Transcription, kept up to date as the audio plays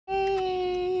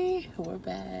we're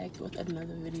back with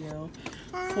another video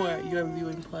for your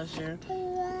viewing pleasure.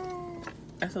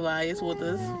 That's Elias with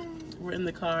us. We're in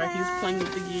the car. He's playing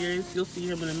with the gears. You'll see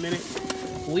him in a minute.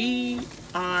 We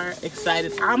are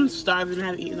excited. I'm starving. I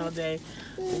haven't eaten all day.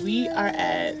 We are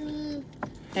at Hen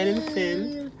and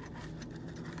Fin.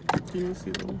 Can you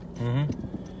see them?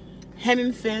 Hen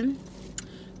and Fin.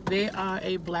 They are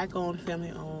a black-owned,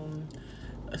 family-owned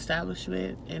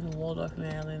establishment in Waldorf,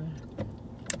 Maryland.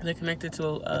 They're connected to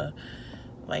a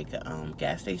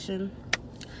gas station.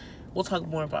 We'll talk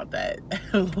more about that.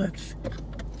 Let's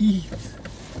eat.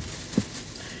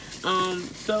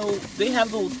 So they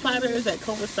have those platters that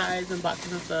come with sides and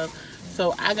boxes and stuff.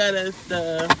 So I got us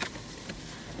the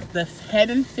Hen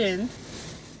and Fin,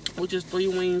 which is 3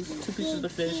 wings, 2 pieces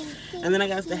of fish, and then I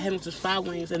got us the hen, which is 5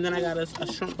 wings, and then I got us a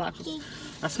shrimp box,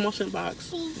 a small shrimp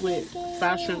box with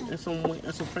 5 shrimp and some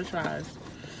French fries.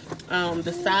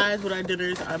 The sides with our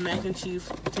dinners are mac and cheese,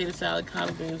 potato salad,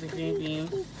 collard greens, and green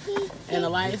beans. And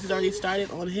Elias has already started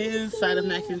on his side of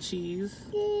mac and cheese.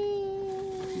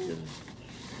 You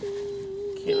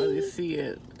can't really see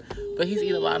it, but he's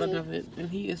eaten a lot of it, and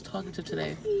he is talkative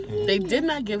today. They did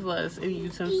not give us any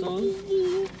utensils,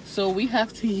 so we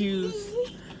have to use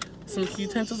some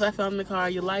utensils I found in the car.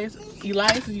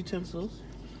 Elias's utensils.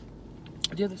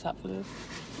 Do you have the top for this?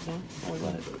 No? Oh, go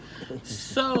ahead.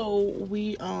 So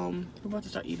we're about to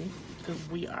start eating because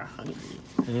we are hungry.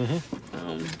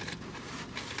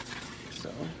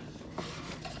 So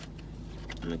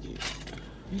I'm gonna get,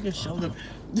 you can show them.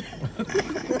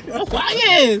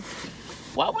 Elias,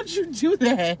 why would you do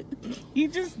that? You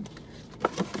just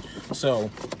so.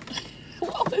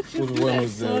 Why would you do What that,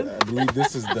 was son? I believe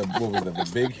this is the the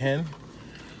big hen.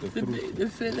 The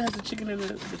fin has the chicken and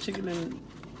the chicken and.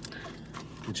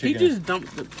 The He chicken. just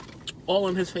dumped it all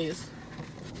in his face.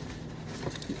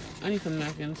 I need some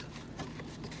napkins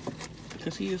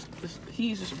because he's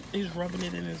rubbing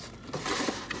it in his.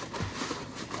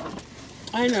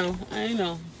 I know.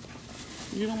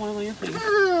 You don't want it on your face.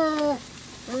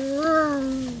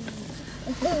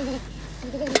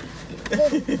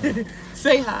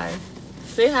 Say hi.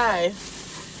 Say hi.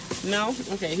 No?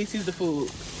 Okay, he sees the food.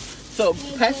 So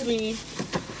pass me.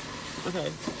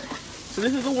 Okay. So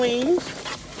this is the wings.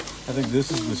 I think this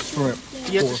is the shrimp.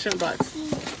 Yes, the shrimp box.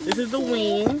 This is the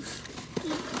wings.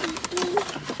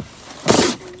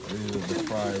 These are the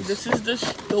fries. This is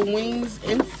the wings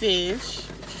and fish.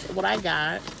 What I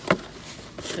got,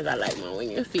 because I like my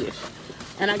wing and fish.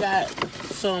 And I got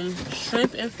some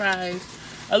shrimp and fries.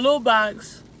 A little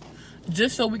box,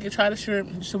 just so we can try the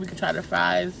shrimp, just so we can try the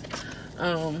fries.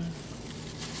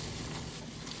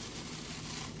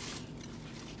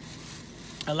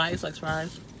 Elias likes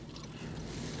fries.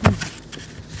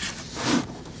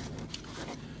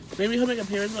 Maybe he'll make an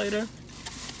appearance later.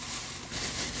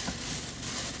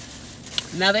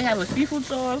 Now they have a seafood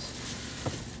sauce,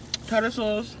 tartar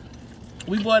sauce.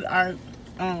 We bought our,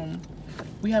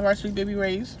 we have our Sweet Baby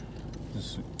Ray's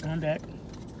on deck.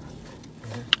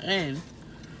 And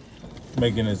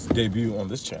Making its debut on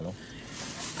this channel.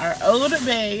 our Old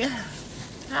Bay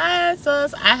hot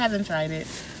sauce. I haven't tried it.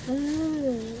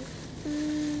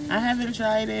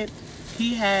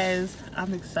 He has.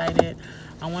 I'm excited.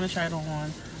 I want to try it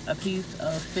on a piece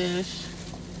of fish.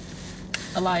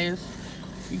 Elias,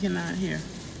 you cannot hear.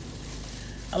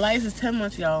 Elias is 10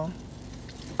 months, y'all.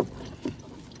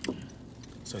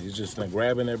 So he's just in a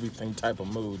grabbing everything type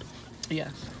of mood.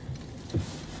 Yes.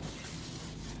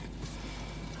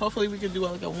 Hopefully we can do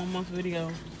like a 1 month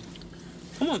video.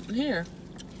 Come on, here.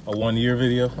 A 1 year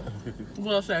video?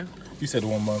 What else say? You said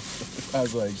 1 month. I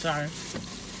was like, Sorry.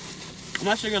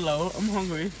 My sugar low. I'm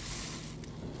hungry.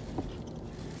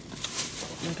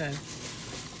 Okay.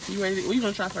 You ready? What you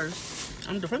gonna try first?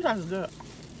 The French fries is good.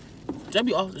 They'd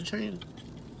be off the chain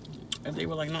if they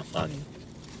were like not soggy.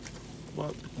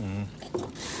 But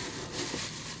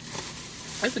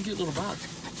it's a cute little box.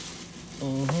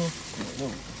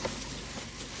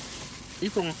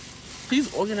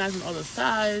 He's organizing all the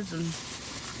sides and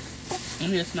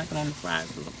I'm here snacking on the fries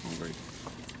because I'm hungry.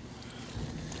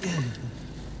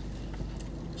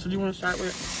 So do you want to start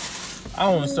with? I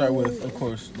want to start with, of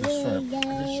course, the shrimp. The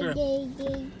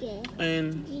shrimp.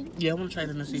 And yeah, I want to try it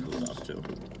in the seafood sauce too.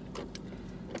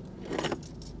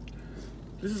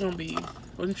 This is gonna be.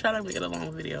 We're gonna try to make it a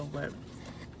long video, but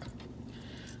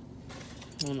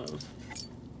who knows?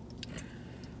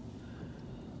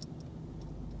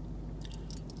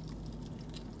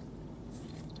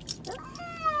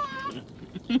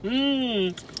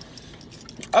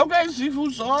 Okay,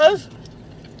 seafood sauce.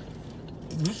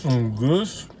 This is some good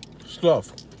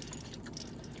stuff.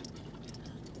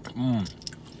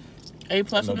 A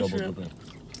plus No on the double shrimp. dipping.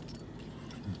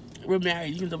 we're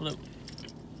married, you can double up.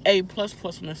 A++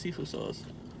 on the seafood sauce.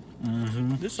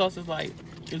 Mm-hmm. This sauce is like,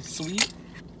 it's sweet.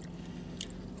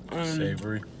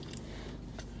 Savory.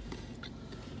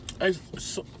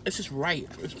 It's just right.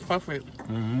 It's perfect.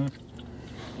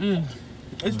 Mm-hmm.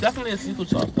 It's definitely a seafood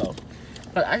sauce though.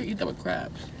 But I can eat that with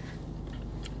crabs.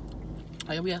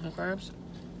 Like, we have some crabs?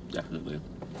 Definitely.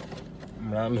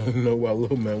 I don't know why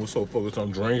little man was so focused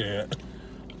on drinking it.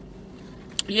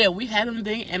 Yeah, we had them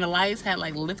thing, and Elias had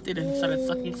like lifted and started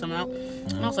sucking some out.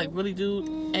 And I was like, really, dude?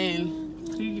 And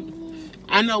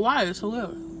I know why. It's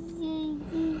whoever.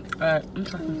 Alright, I'm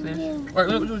trying some fish. Or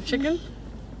do chicken?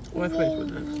 Or fish with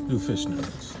this? Do fish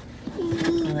nuggets.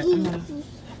 Alright, I'm gonna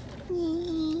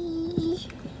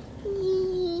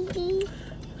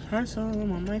try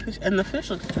some on my fish. And the fish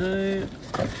looks good.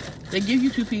 They give you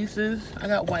 2 pieces. I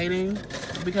got whiting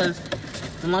because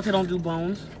Delonte don't do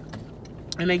bones.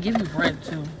 And they give you bread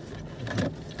too.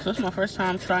 So it's my first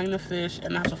time trying the fish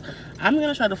and not so. I'm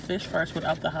gonna try the fish first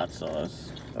without the hot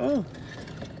sauce. Oh.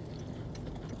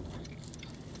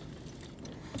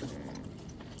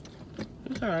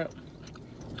 It's alright.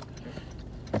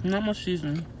 Not much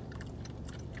seasoning.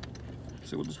 Let's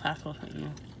see what this hot sauce right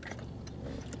now.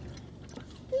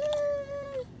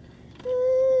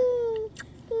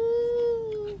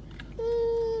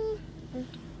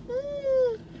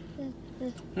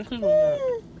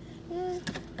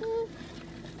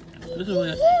 This is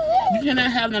weird. You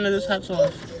cannot have none of this hot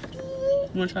sauce.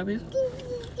 You want to try these?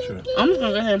 Sure. I'm just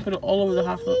going to go ahead and put it all over the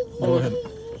hot sauce. Go ahead.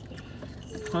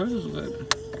 Oh, this is good.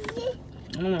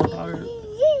 I don't know how hard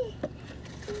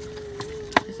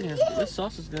this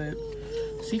sauce is good.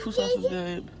 Seafood sauce is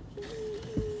good.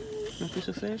 A piece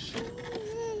of fish.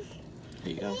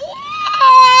 Here you go.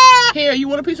 Here, you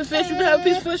want a piece of fish? You can have a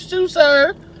piece of fish too,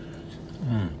 sir.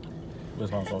 This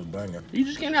hot sauce banger. You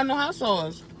just can't have no hot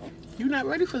sauce. You're not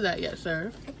ready for that yet,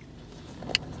 sir.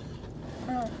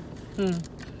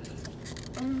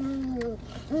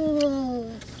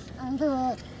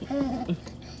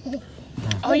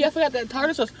 Oh yeah, I forgot that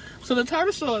tartar sauce. So the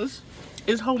tartar sauce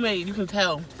is homemade, you can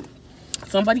tell.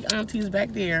 Somebody auntie's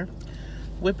back there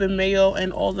whipping mayo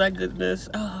and all that goodness.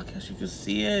 Oh, I guess you can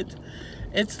see it.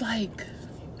 It's like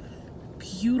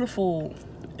beautiful.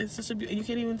 It's such a you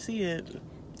can't even see it.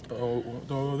 Oh,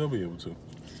 they'll be able to.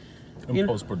 In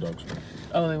post-production.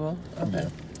 Oh, they will? Okay. Yeah.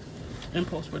 In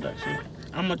post-production.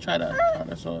 I'm going to try the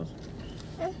tartar sauce.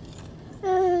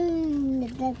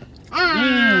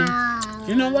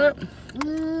 You know what?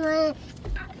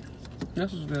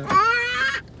 This is good.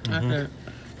 That's good.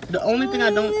 The only thing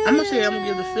I'm going to say I'm going to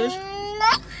give the fish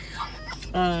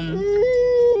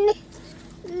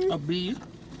a B.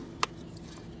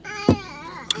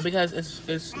 Because it's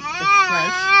fresh.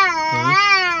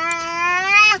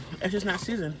 It's just not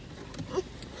seasoned.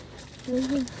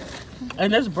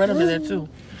 And there's bread under there too.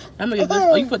 I'm gonna get this.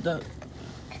 Oh, you put the.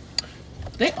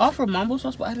 They offer mambo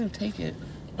sauce, but I didn't take it.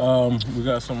 We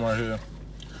got some right here.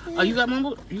 Oh, you got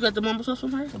mambo? You got the mambo sauce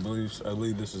from her? I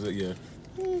believe this is it. Yeah.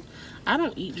 I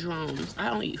don't eat drums. I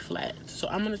don't eat flat. So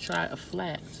I'm gonna try a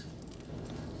flat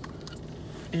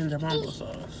in the mambo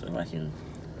sauce if I can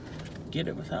get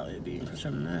it without it being such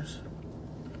a mess.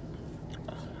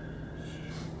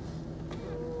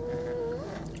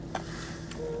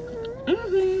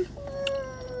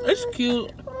 It's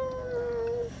cute.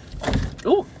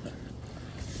 Oh,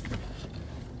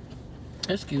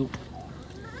 it's cute.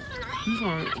 I'm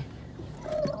sorry.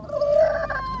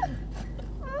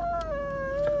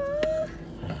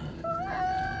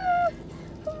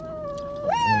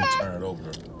 Let me turn it over.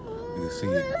 You can see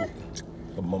it,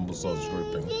 the mumble sauce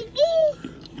dripping.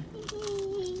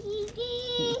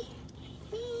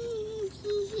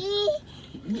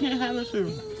 You can't have this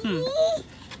too.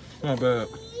 Not bad.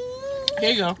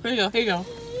 Here you go. Here you go. Here you go.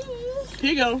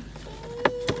 Here you go.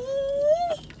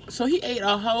 So he ate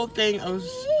a whole thing of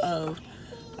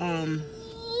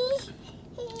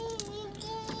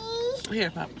here,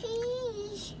 Pop.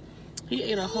 He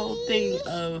ate a whole thing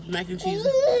of mac and cheese.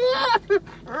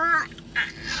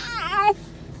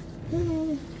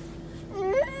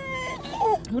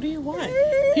 What do you want?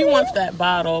 He wants that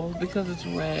bottle because it's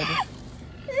red.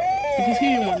 Because he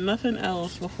didn't want nothing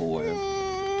else before.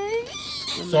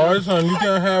 Sorry, son, you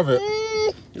can't have it.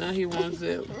 Now he wants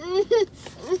it.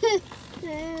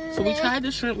 So we tried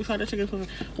the shrimp, we tried the chicken.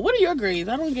 What are your grades?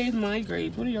 I don't gauge my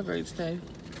grades. What are your grades today?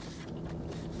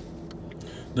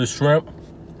 The shrimp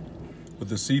with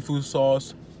the seafood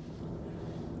sauce,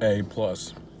 A+.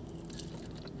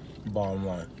 Bottom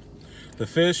line. The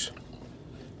fish,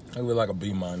 I would like a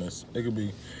B-. It'd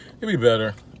be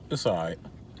better. It's alright.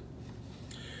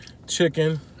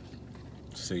 Chicken,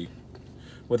 C.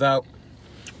 Without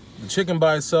The chicken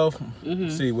by itself,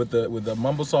 see, with the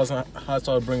mumbo sauce and hot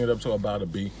sauce, bring it up to about a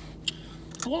B.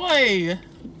 Boy,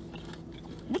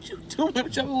 what you doing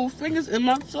with your little fingers in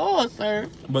my sauce, sir?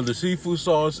 But the seafood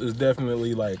sauce is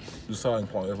definitely like the selling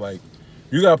point. It's like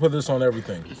you gotta put this on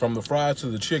everything, from the fries to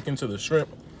the chicken to the shrimp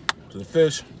to the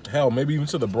fish. Hell, maybe even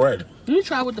to the bread. Let me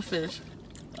try with the fish.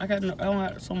 I don't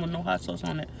have some with no hot sauce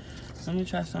on it. Let me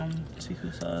try some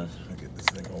seafood sauce. Let me get this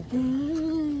thing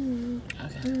open.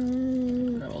 Okay.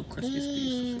 Got a little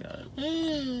crispy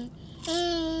piece.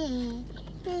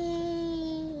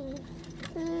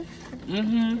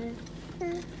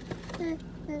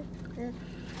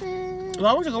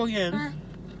 Why would you go again?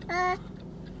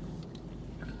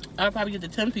 I'll probably get the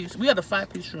 10-piece. We got the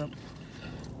 5-piece shrimp.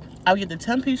 I'll get the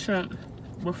 10-piece shrimp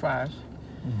with fries.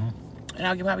 And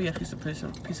I'll probably get a piece of fish.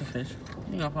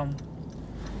 You know, if I'm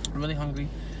really hungry.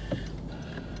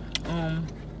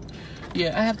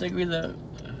 Yeah, I have to agree that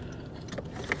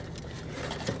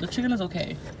the chicken is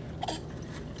okay,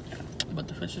 but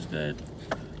the fish is good.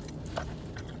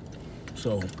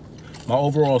 So, my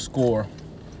overall score.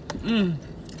 This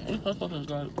sauce is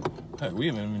good. Hey, we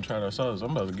haven't even tried our sides.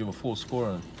 I'm about to give a full score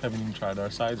and haven't even tried our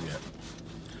sides yet.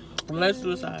 Let's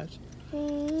do the sides.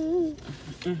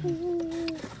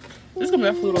 This is gonna be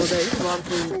our food all day. It's a lot of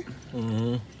food.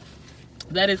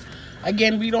 That is,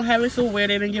 again, we don't have it so where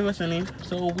they didn't give us any,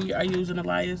 so we are using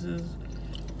Elias's.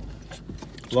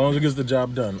 As long as it gets the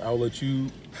job done, I'll let you.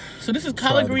 So this is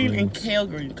collard green and kale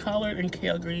green. Collard and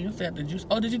kale greens. They have the juice.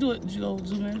 Oh, did you do it? Did you go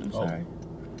zoom in? I'm sorry.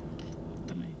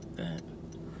 Let me go ahead.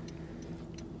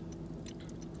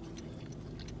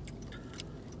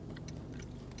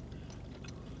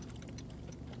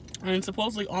 And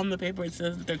supposedly on the paper it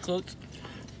says that they're cooked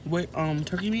with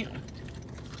turkey meat.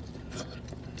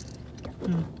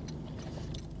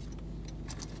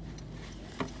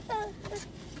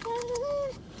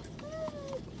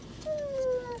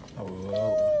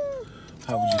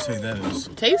 How would you say that is?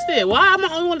 Taste it. Why am I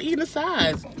the only one eating the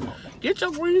sides? Get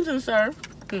your greens in, sir.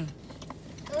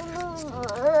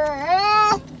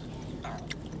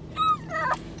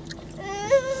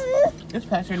 It's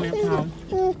past your nap time.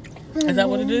 Is that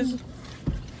what it is?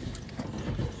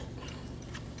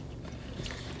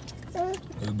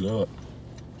 It's good.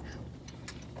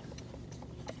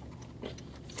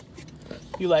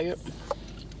 You like it?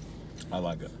 I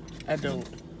like it. I don't.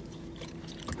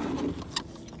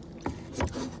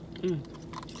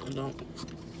 I don't.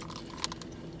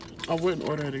 I wouldn't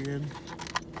order it again.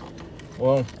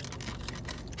 Well,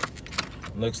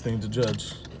 next thing to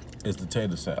judge is the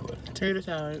tater salad. Tater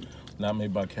salad. Not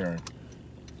made by Karen.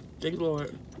 Thank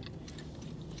Lord.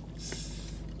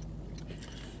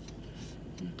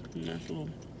 Nice little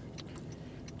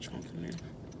chunks in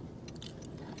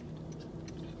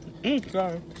there.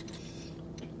 Sorry.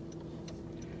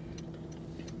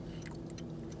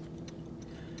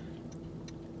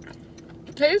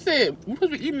 Taste it. We're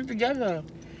supposed to be eating it together.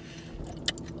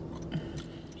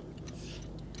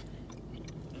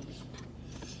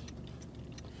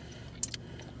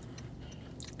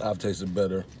 I've tasted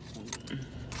better.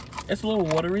 It's a little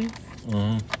watery.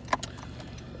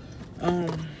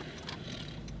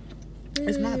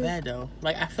 It's not bad though.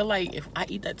 Like, I feel like if I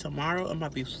eat that tomorrow, it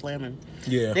might be slamming.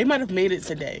 Yeah. They might have made it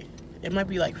today. It might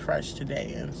be like fresh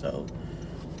today, and so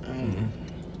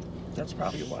that's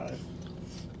probably why.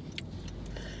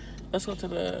 Let's go to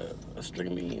the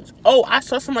string beans. Oh, I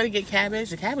saw somebody get cabbage.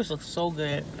 The cabbage looks so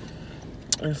good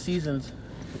and seasoned.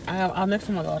 I'll next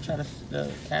time I go, I'll try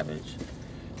the cabbage.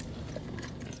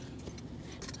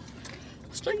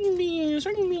 String beans,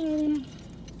 string beans.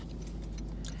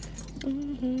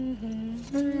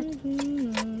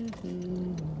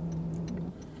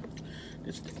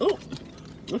 Oh,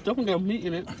 there's definitely got meat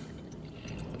in it.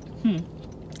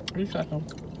 Let me try some.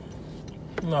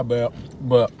 Not bad,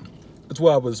 but it's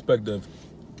what I would expect of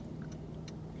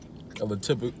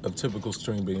typical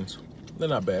string beans. They're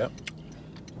not bad.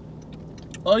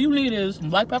 All you need is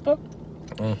black pepper,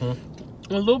 and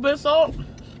a little bit of salt.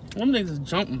 Them niggas is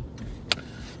jumping.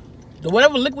 The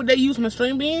whatever liquid they use from the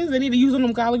string beans, they need to use on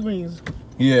them collard greens.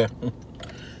 Yeah.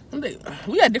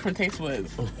 We got different taste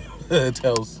buds. It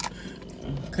tells.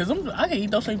 Cause I can eat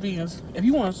those string beans. If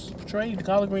you want to trade the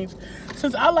collard greens,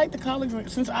 since I like the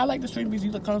string beans,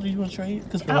 you like collard greens, you want to trade?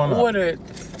 Cause I ordered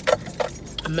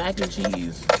mac and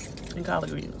cheese and collard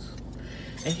greens,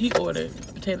 and he ordered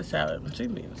potato salad and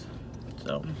string beans.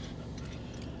 So,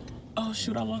 oh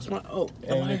shoot, I lost my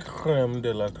And the creme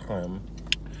de la creme.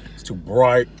 It's too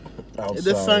bright outside.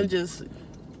 The sun just.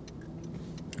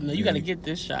 No, you gotta get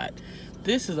this shot.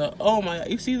 This is oh my god!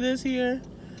 You see this here?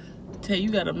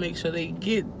 You gotta make sure they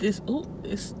get this. Ooh,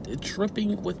 it's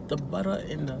dripping with the butter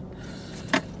and the.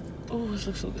 Oh, this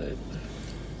looks so good.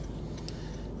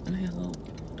 And they have a little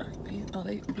dark piece. Oh,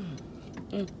 they.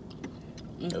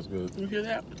 That's good. You hear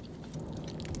that?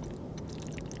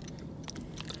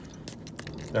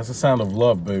 That's the sound of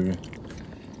love, baby.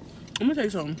 I'm gonna tell you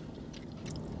something.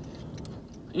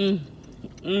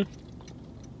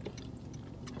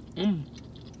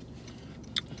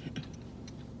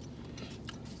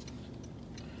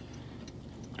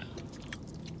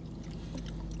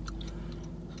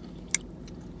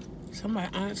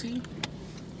 Somebody, auntie,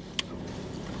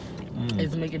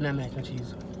 is making that mac and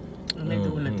cheese. And they're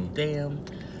doing the damn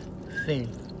thing.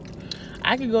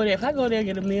 I could go there. If I go there and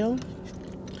get a meal,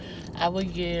 I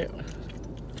would get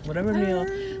whatever meal,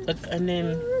 and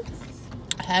then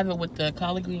have it with the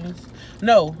collard greens.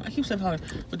 No, I keep saying collard.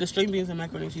 But the string beans and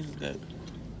macaroni and cheese is good.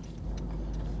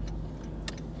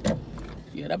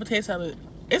 Yeah, that potato salad,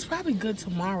 it's probably good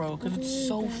tomorrow because it's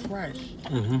so fresh.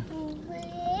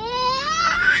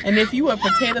 And if you are a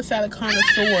potato salad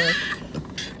connoisseur,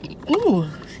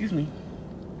 excuse me.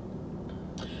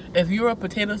 If you're a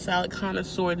potato salad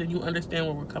connoisseur, then you understand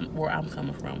where I'm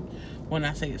coming from when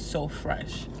I say it's so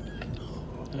fresh.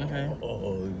 Okay.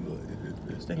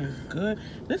 This thing is good.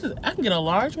 I can get a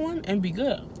large one and be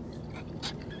good.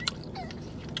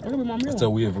 Look at my meal. So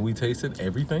we tasted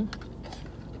everything?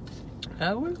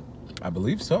 Have we? I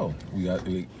believe so. We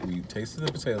tasted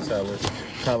the potato salad,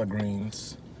 collard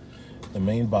greens, the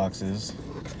main boxes,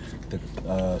 the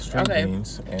string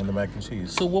beans, and the mac and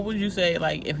cheese. So what would you say,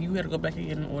 like, if you had to go back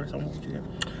again and order something, what would you get?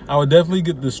 I would definitely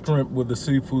get the shrimp with the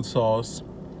seafood sauce.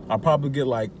 I'd probably get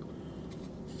like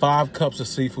 5 cups of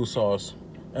seafood sauce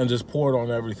and just pour it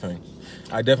on everything.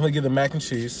 I definitely get the mac and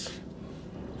cheese,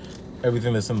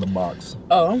 everything that's in the box.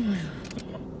 Oh.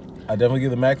 I definitely get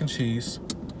the mac and cheese.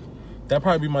 That'd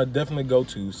probably be my definite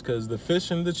go-tos, because the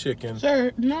fish and the chicken.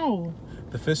 Sir, no.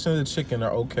 The fish and the chicken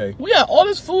are okay. We got all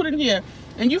this food in here,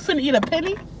 and you finna eat a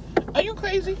penny? Are you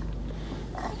crazy?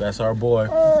 That's our boy.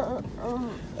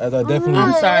 As I definitely.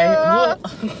 I'm sorry.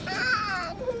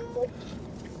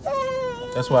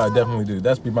 That's what I definitely do.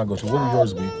 That's be my go-to. What would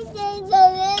yours be?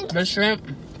 The shrimp,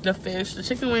 the fish, the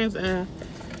chicken wings, and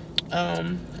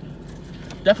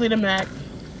definitely the mac.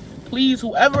 Please,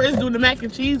 whoever is doing the mac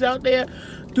and cheese out there,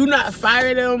 do not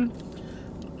fire them.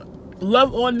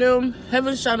 Love on them.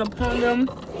 Heaven shine upon them.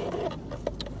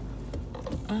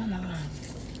 Oh my God.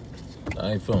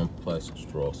 I ain't feeling plastic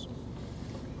straws.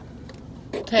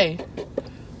 Hey,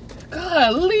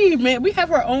 golly, man, we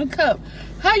have our own cup.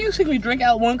 How you think we drink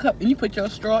out one cup and you put your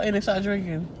straw in and start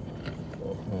drinking?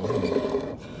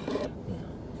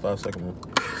 5 seconds.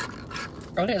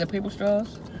 Oh, they have the paper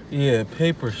straws? Yeah,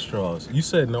 paper straws. You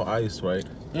said no ice, right?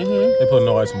 Mm-hmm. They put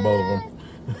no ice in both of them.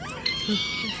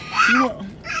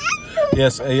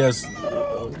 Yes.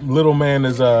 Little man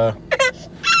is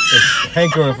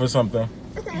hankering for something.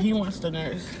 He wants to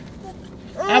nurse.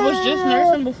 I was just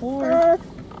nursing before.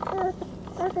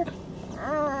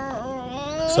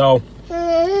 So,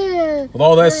 with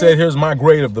all that said, here's my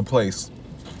grade of the place.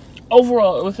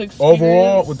 Overall, with experience.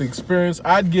 Overall, with the experience,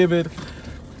 I give it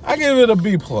a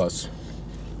B+.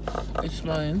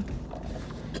 Explain.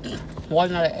 Why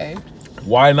not an A?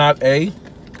 Why not A?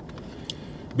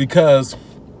 Because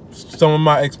some of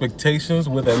my expectations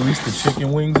with at least the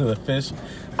chicken wings and the fish,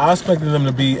 I expected them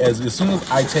to be as soon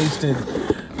as I tasted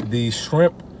the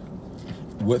shrimp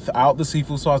without the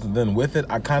seafood sauce and then with it,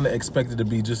 I kind of expected it to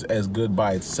be just as good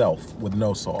by itself with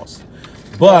no sauce.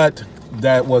 But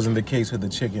that wasn't the case with the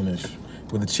chicken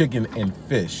and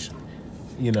fish.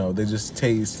 You know, they just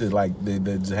tasted like they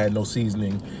just had no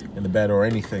seasoning in the batter or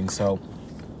anything. So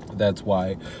that's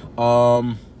why.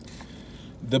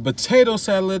 The potato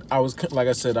salad, like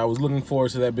I said, I was looking forward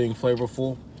to that being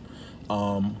flavorful.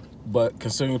 But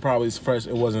considering probably it's fresh,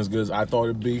 it wasn't as good as I thought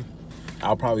it'd be.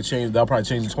 They'll probably change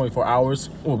in 24 hours.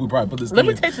 Or we probably put this Let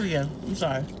me taste it again. I'm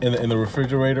sorry. In the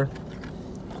refrigerator.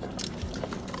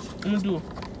 I'm gonna do it.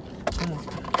 Come on.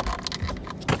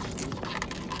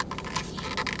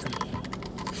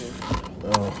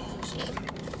 Oh, sorry.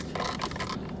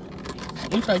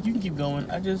 I'm sorry, you can keep going.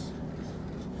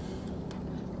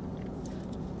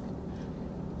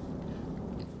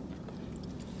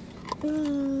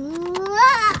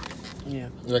 Yeah.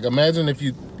 Like, imagine if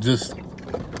you just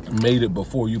made it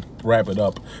before you wrap it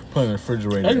up, put it in the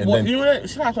refrigerator, and then... You know what?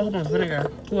 She probably put a whole bunch of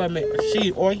vinegar. Who I made?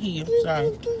 She or he.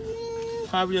 Sorry.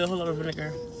 Probably a whole lot of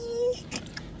vinegar.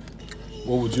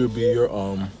 What would be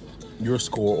your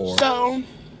score or... So,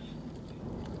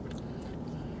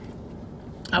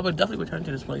 I would definitely return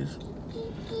to this place.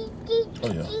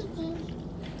 Oh, yeah.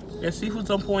 Their seafood's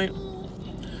on point.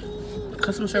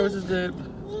 Customer service is good.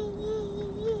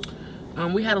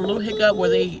 We had a little hiccup where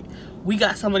they we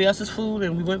got somebody else's food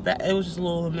and we went back. It was just a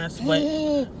little mess, but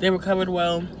they recovered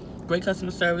well. Great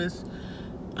customer service.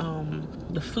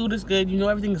 The food is good. You know,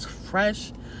 everything is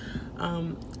fresh.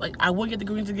 Like, I would get the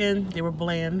greens again. They were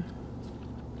bland.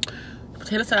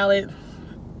 Potato salad.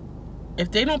 If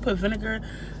they don't put vinegar,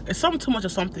 it's something too much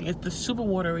of something. It's just super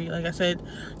watery. Like I said,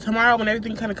 tomorrow when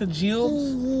everything kind of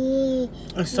congeals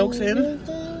and soaks in,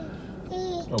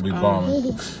 it'll be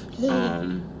bombing.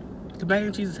 the mac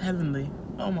and cheese is heavenly.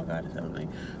 Oh my God, it's heavenly.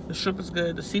 The shrimp is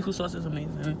good. The seafood sauce is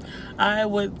amazing. I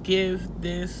would give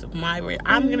this my rate.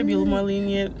 I'm gonna be a little more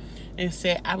lenient and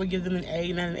say I would give them an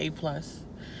A, not an A plus.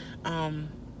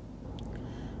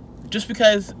 Just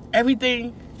because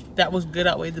everything that was good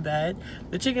outweighed the bad.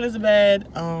 The chicken is bad.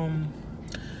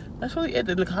 That's really it.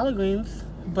 The collard greens,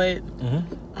 but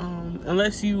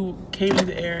unless you came in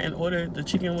the air and ordered the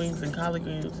chicken wings and collard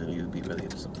greens, then you'd be really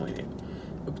disappointed.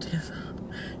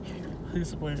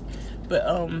 Disappointed. But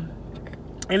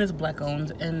and it's black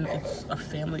owned and it's a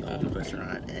family owned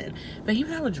restaurant, and they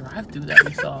even have a drive-through that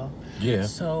we saw. Yeah.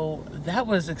 So that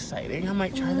was exciting. I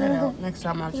might try that out next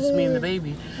time out, just me and the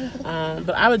baby.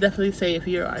 But I would definitely say if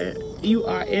you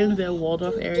are in the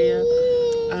Waldorf area,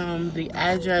 the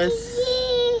address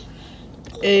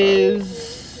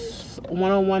is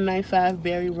 10195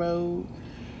 Berry Road.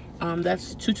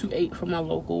 That's 228 for my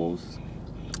locals.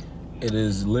 It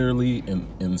is literally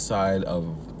inside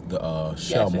of the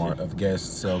Shell Mart of gas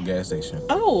station.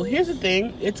 Oh, here's the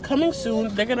thing. It's coming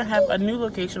soon. They're going to have a new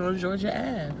location on Georgia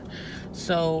Ave.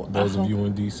 So those of you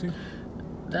in DC?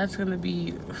 That's going to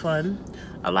be fun.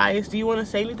 Elias, do you want to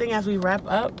say anything as we wrap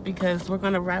up? Because we're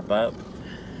going to wrap up.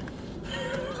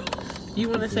 You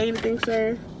want to say anything,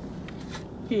 sir?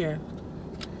 Here.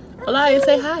 Elias,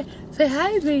 say hi. Say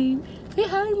hi, babe. Say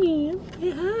hi, man.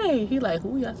 Say hi. He like,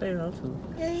 who y'all saying hello to?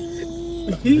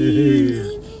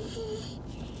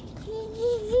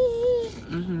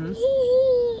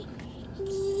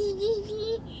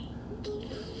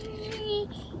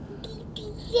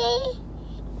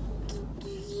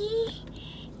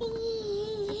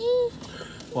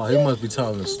 Wow, he must be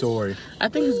telling a story. I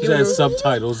think he's He giving has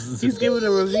subtitles. He's giving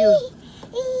a review.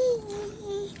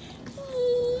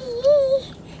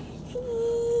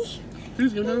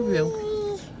 He's giving a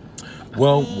review.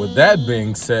 Well, with that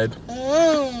being said,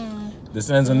 this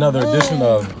ends another edition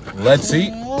of Let's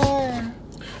Eat.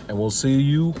 And we'll see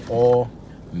you all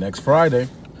next Friday.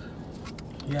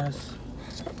 Yes.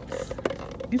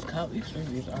 These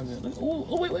stringies are good.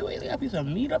 Oh, wait. They got a piece of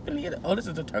meat up in here. Oh, this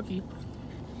is a turkey.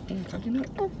 Turkey meat.